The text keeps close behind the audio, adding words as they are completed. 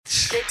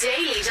The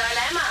Daily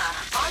Dilemma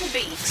on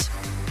Beat.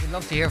 We'd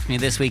love to hear from you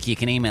this week. You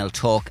can email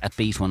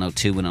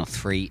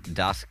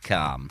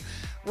talk@beat102103.com.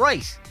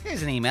 Right,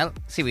 here's an email.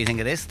 See what you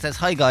think of this. It says,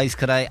 "Hi guys,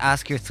 could I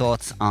ask your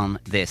thoughts on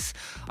this?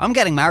 I'm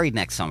getting married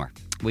next summer.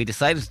 We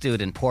decided to do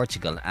it in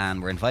Portugal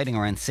and we're inviting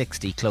around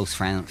 60 close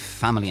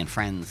family and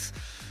friends.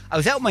 I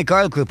was out with my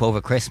girl group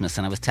over Christmas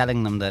and I was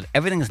telling them that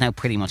everything is now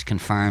pretty much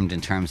confirmed in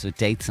terms of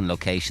dates and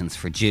locations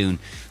for June,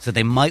 so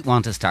they might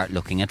want to start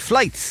looking at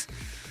flights.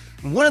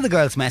 One of the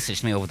girls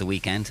messaged me over the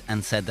weekend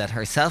and said that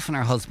herself and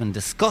her husband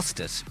discussed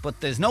it, but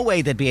there's no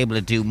way they'd be able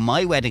to do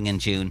my wedding in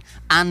June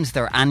and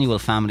their annual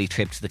family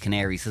trip to the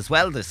Canaries as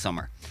well this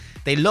summer.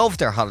 They loved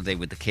their holiday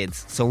with the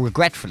kids, so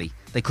regretfully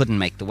they couldn't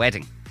make the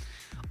wedding.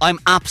 I'm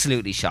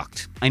absolutely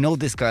shocked. I know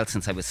this girl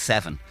since I was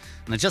 7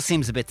 and it just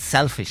seems a bit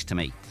selfish to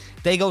me.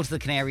 They go to the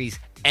Canaries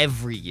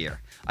every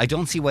year. I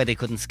don't see why they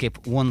couldn't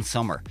skip one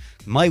summer.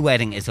 My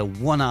wedding is a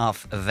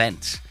one-off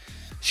event.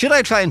 Should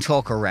I try and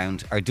talk her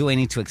around, or do I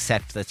need to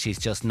accept that she's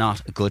just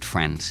not a good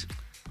friend?"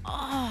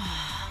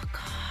 Oh,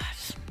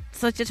 God.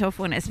 Such a tough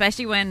one,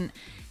 especially when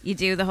you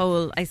do the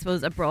whole, I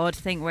suppose, abroad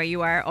thing where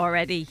you are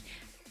already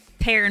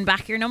paring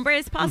back your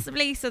numbers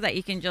possibly so that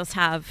you can just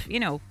have, you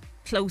know,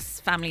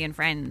 close family and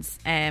friends.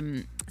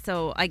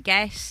 So I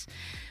get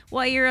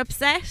why you're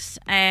upset.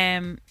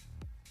 And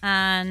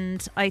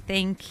I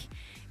think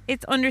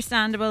it's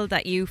understandable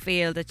that you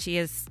feel that she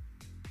has,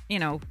 you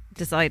know,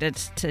 decided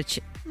to...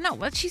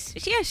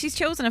 she's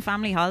chosen a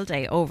family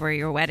holiday over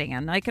your wedding,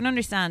 and I can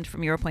understand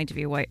from your point of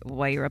view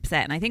why you're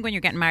upset. And I think when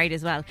you're getting married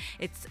as well,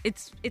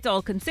 it's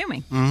all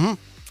consuming. Mm-hmm.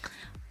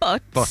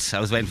 But I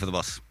was waiting for the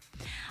bus.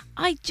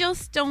 I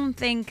just don't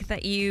think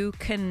that you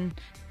can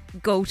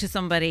go to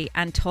somebody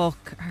and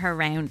talk her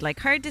around.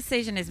 Like, her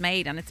decision is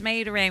made, and it's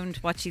made around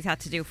what she's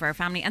had to do for her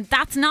family, and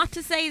that's not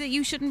to say that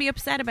you shouldn't be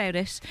upset about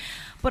it.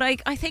 But I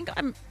think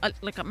I'm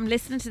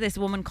listening to this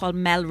woman called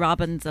Mel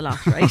Robbins a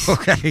lot, right?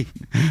 Okay,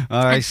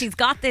 all right. And she's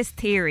got this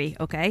theory,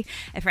 okay?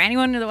 For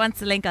anyone that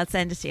wants the link, I'll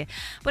send it to you.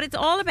 But it's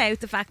all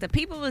about the fact that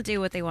people will do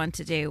what they want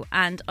to do,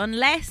 and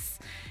unless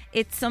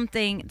it's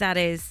something that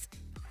is,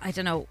 I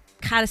don't know,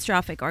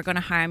 catastrophic or going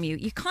to harm you,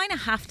 you kind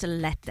of have to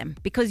let them,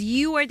 because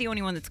you are the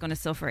only one that's going to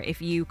suffer if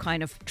you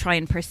kind of try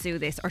and pursue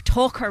this or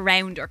talk her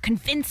around or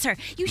convince her.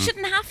 You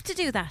shouldn't have to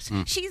do that.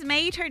 She's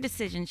made her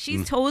decision.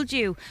 She's told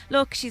you,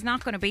 look, she's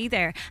not going to be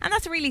there, and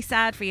that's really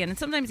sad for you. And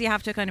sometimes you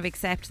have to kind of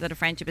accept that a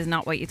friendship is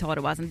not what you thought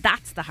it was, and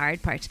that's the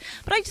hard part.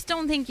 But I just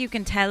don't think you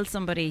can tell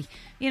somebody,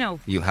 you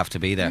know, you have to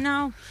be there.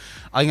 No.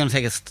 I'm going to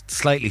take a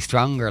slightly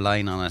stronger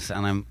line on it,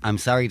 and I'm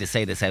sorry to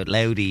say this out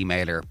loud,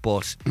 emailer,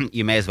 but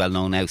you may as well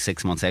know now,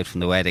 6 months out from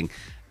the wedding,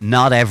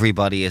 not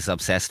everybody is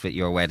obsessed with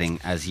your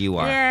wedding as you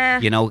are. Yeah.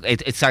 You know,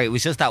 it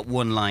was just that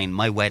one line,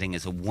 my wedding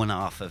is a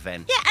one-off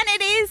event. Yeah, and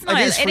it is, Niall.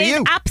 It is for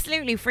you.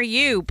 Absolutely for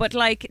you. But,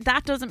 like,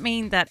 that doesn't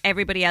mean that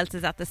everybody else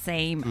is at the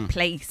same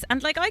place.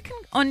 And, like, I can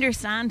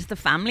understand the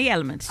family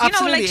element. Absolutely.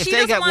 You know, like, if she they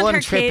doesn't get want one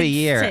her trip a kids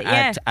year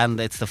to, and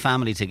it's the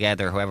family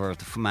together, however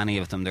many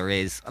of them there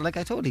is, like,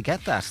 I totally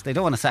get that. They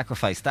don't want to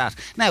sacrifice that.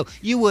 Now,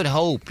 you would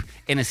hope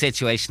in a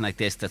situation like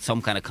this that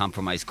some kind of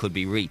compromise could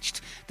be reached,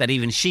 that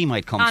even she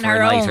might come on for a her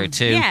night own. or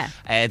two. Yeah.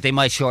 They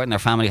might shorten their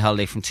family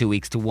holiday from 2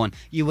 weeks to 1.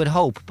 You would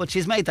hope, but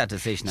she's made that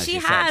decision, as she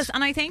you has, said.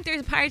 and I think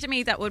there's a part of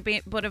me that would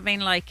have been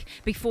like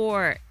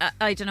before,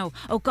 I don't know,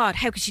 oh God,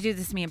 how could she do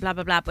this to me and blah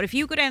blah blah. But if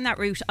you go down that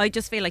route, I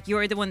just feel like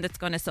you're the one that's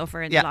going to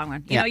suffer in the long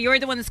run. You know, you're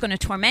the one that's going to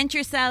torment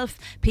yourself.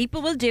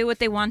 People will do what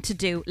they want to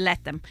do.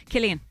 Let them.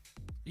 Killian.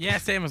 Yeah,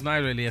 same as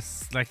Niall, really.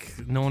 It's like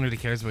no one really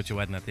cares about your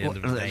wedding at the end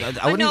of the day.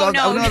 I wouldn't go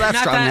that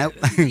strong now.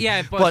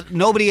 Yeah, but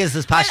nobody is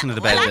as passionate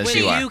about it as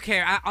you are. Will you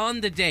care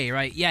on the day,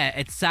 right? Yeah,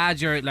 it's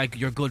sad your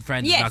good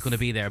friend is not going to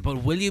be there,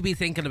 but will you be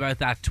thinking about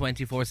that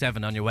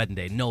 24/7 on your wedding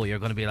day? No, you're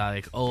going to be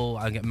like, oh,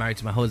 I'll get married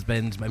to my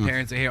husband, my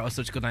parents are here, oh,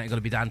 such a good night, I'm going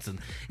to be dancing.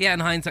 Yeah,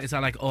 in hindsight it's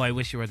not like, oh, I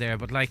wish you were there,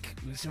 but like,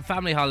 it's a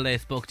family holiday,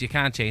 it's booked, you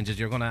can't change it.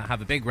 You're going to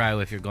have a big row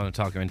if you're going to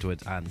talk her into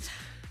it, and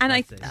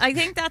I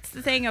think that's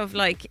the thing of,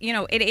 like, you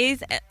know, it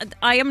is,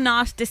 I am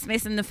not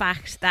dismissing the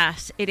fact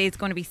that it is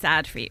going to be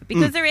sad for you,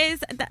 because there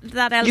is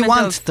that element. You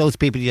want those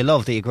people you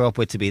love that you grew up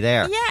with to be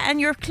there. Yeah,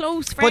 and your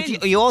close friends.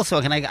 But you also,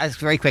 can I ask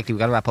very quickly, we've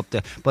got to wrap up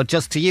but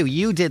just to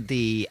you did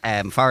the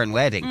foreign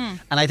wedding,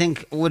 and I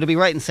think, would it be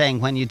right in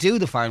saying when you do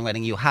the foreign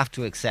wedding, you have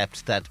to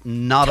accept that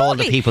not all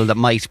the people that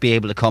might be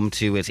able to come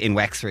to it in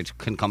Wexford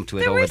can come to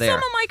it over there. There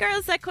were some of my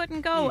girls that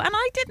couldn't go, and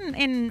I didn't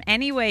in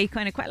any way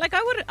kind of like,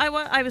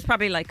 I was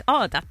probably like,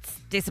 oh, that's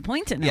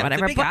disappointing or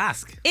whatever. It's a big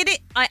ask.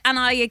 And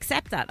I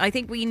accept that. I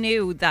think we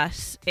knew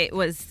that it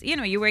was, you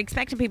know, you were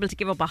expecting people to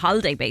give up a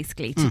holiday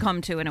basically to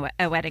come to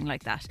a wedding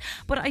like that.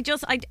 But I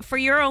for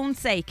your own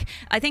sake,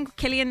 I think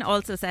Killian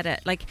also said it,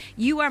 like,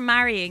 you are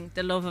marrying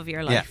the love of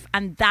your life,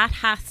 and that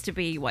has to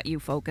be what you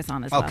focus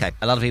on as well. Okay,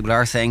 a lot of people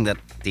are saying that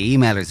the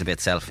emailer's a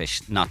bit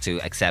selfish not to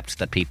accept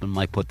that people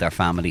might put their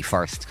family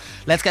first.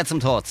 Let's get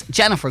some thoughts.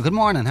 Jennifer, good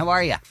morning, how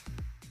are you?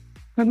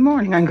 Good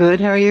morning, I'm good,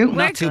 how are you?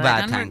 Not too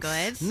bad, and thanks.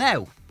 we're good.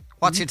 Now,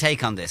 what's your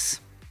take on this?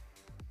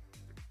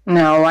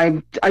 No,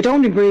 I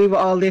don't agree with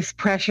all this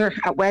pressure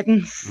at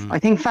weddings. I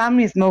think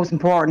family is the most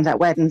important at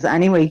weddings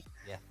anyway.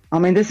 Yeah. I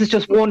mean, this is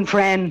just one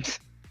friend.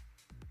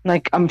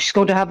 Like, she's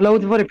going to have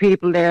loads of other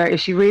people there.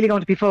 Is she really going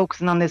to be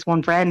focusing on this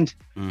one friend?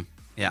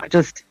 Yeah.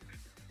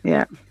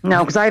 Yeah. No,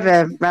 because I have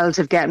a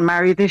relative getting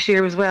married this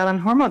year as well, and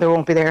her mother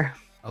won't be there.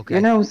 Okay.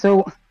 You know,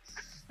 so...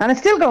 And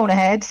it's still going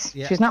ahead.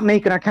 Yeah. She's not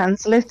making her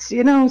cancel it,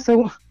 you know,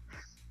 so...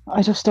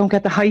 I just don't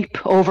get the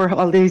hype over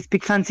all these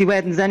big fancy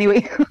weddings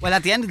anyway. Well,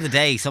 at the end of the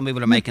day, some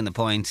people are making the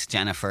point,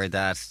 Jennifer,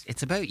 that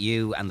it's about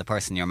you and the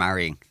person you're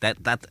marrying. That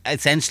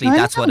essentially,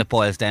 that's what it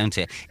boils down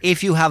to.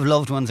 If you have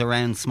loved ones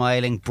around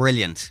smiling,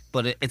 brilliant.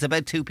 But it's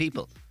about two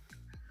people.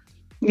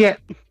 Yeah,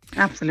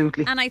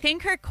 absolutely. And I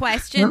think her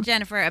question,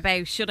 Jennifer,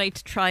 about should I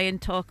try and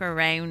talk her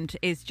around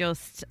is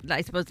just,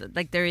 I suppose,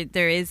 like there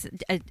is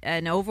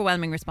an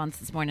overwhelming response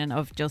this morning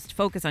of just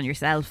focus on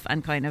yourself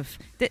and kind of,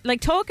 like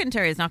talking to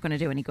her is not going to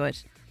do any good.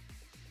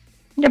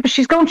 Yeah, but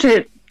she's going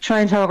to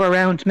try and talk her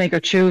around to make her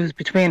choose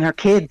between her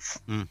kids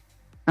and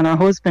her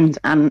husband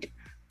and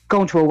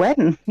going to a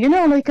wedding. You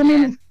know, like, I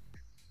mean,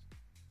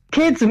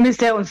 kids have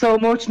missed out on so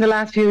much in the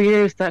last few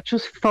years that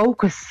just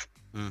focus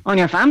on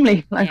your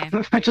family. Like,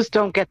 I just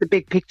don't get the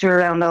big picture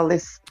around all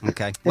this.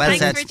 Okay, well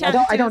said.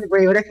 I don't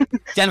agree with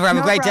it. Jennifer, have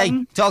a great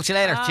problem. day. Talk to you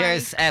later. Bye.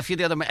 Cheers. A few of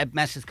the other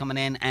messages coming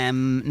in.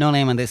 No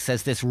name on this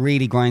says, this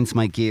really grinds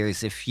my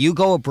gears. If you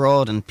go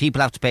abroad and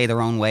people have to pay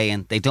their own way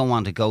and they don't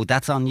want to go,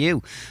 that's on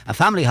you. A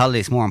family holiday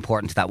is more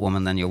important to that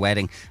woman than your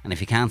wedding, and if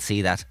you can't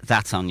see that,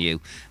 that's on you.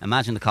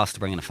 Imagine the cost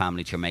of bringing a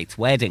family to your mate's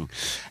wedding.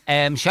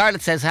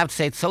 Charlotte says, I have to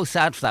say, it's so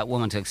sad for that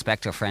woman to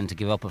expect her friend to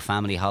give up a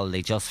family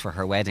holiday just for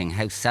her wedding.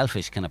 How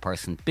selfish can a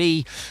person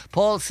be?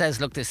 Paul says,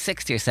 look, there's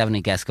 60 or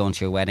 70 guests going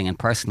to your wedding, and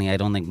personally I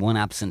don't think one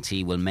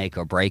absentee will make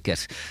or break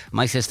it.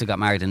 My sister got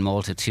married in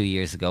Malta 2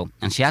 years ago,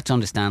 and she had to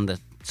understand that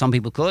some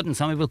people could and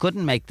some people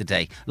couldn't make the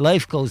day.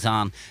 Life goes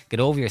on. Get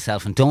over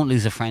yourself and don't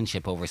lose a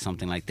friendship over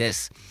something like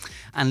this.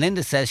 And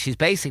Linda says she's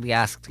basically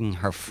asking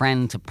her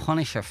friend to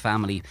punish her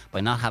family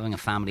by not having a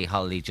family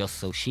holiday just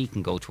so she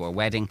can go to her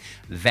wedding.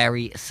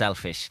 Very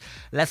selfish.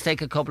 Let's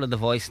take a couple of the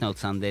voice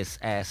notes on this,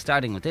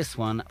 starting with this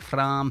one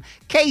from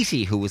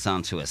Katie, who was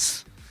on to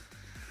us.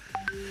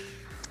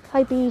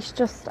 Hi Beat,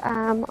 just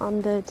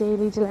on the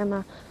Daily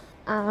Dilemma.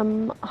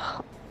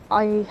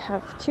 I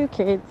have 2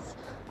 kids.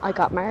 I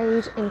got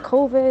married in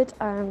COVID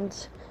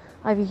and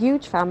I have a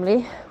huge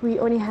family. We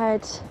only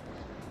had,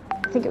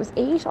 I think it was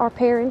 8, our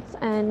parents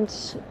and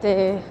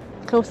the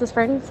closest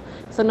friends.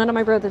 So none of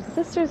my brothers and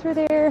sisters were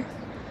there.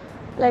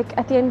 Like,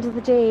 at the end of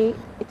the day,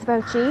 it's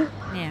about you.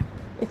 Yeah.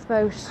 It's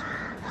about,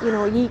 you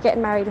know, you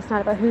getting married. It's not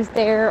about who's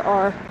there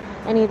or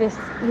any of this.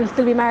 You'll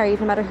still be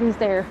married no matter who's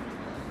there.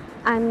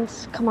 And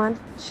come on,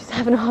 she's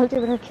having a holiday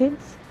with her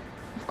kids.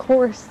 Of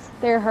course,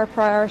 they're her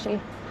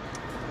priority.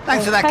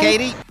 Thanks for that, Thanks.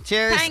 Katie.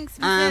 Cheers. Thanks,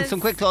 And Mrs.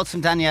 some quick thoughts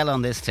from Danielle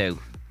on this too.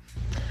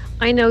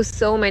 I know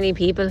so many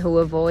people who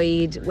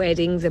avoid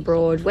weddings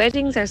abroad.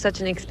 Weddings are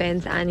such an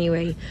expense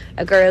anyway.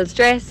 A girl's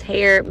dress,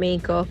 hair,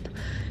 makeup,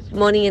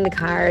 money in the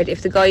card.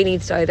 If the guy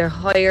needs to either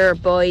hire,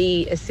 buy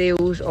a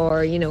suit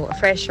or, you know, a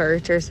fresh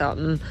shirt or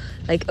something.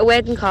 Like, a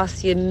wedding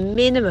costs you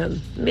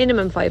minimum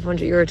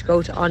 €500 to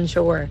go to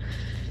onshore.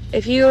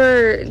 If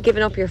you're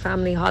giving up your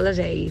family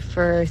holiday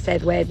for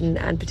said wedding,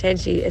 and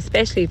potentially,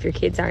 especially if your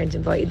kids aren't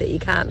invited, that you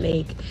can't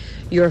make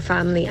your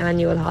family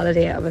annual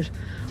holiday out of it,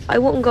 I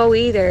wouldn't go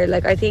either.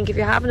 Like, I think if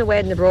you're having a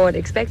wedding abroad,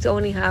 expect to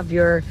only have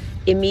your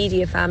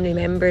immediate family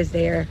members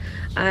there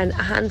and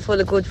a handful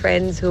of good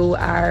friends who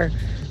are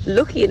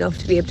lucky enough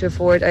to be able to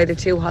afford either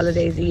 2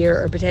 holidays a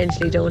year or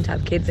potentially don't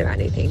have kids or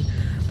anything.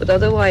 But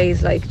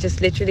otherwise, like,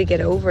 just literally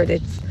get over it.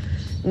 It's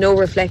no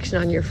reflection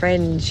on your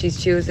friend.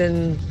 She's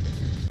choosing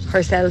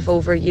herself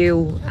over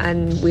you,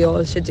 and we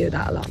all should do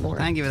that a lot more.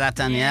 Thank you for that,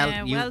 Danielle.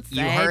 Yeah, you well you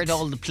said. heard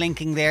all the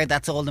plinking there.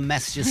 That's all the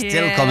messages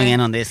still Yeah. coming in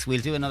on this. We'll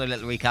do another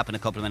little recap in a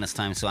couple of minutes'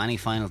 time. So any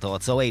final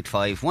thoughts?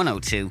 085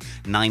 102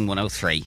 9103.